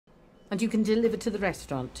And you can deliver to the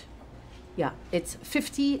restaurant. Yeah, it's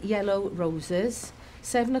 50 yellow roses,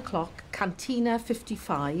 7 o'clock, Cantina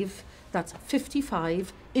 55. That's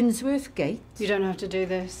 55 Innsworth Gate. You don't have to do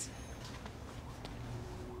this.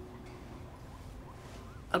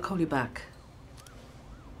 I'll call you back.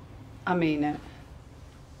 I mean it.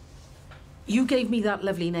 You gave me that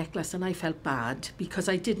lovely necklace and I felt bad because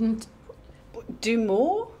I didn't... Do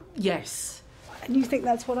more? Yes. And you think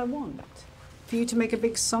that's what I want? For you to make a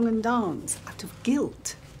big song and dance out of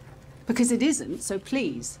guilt? Because it isn't, so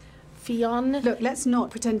please. Fionn... Look, let's not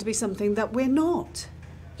pretend to be something that we're not.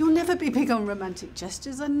 You'll never be big on romantic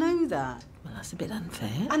gestures, I know that. Well, that's a bit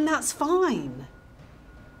unfair. And that's fine.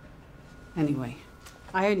 Anyway,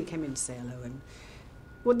 I only came in to say hello and...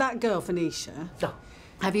 Well, that girl, Phoenicia... Oh.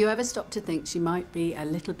 Have you ever stopped to think she might be a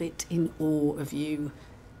little bit in awe of you?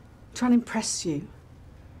 Trying to impress you?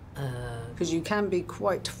 Because you can be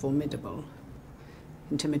quite formidable.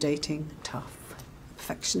 Intimidating, tough,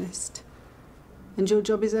 perfectionist. And your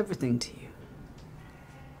job is everything to you.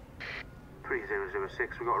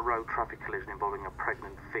 3006, we've got a road traffic collision involving a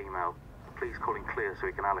pregnant female. Please call in clear so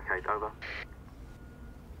we can allocate, over.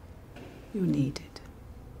 You're needed.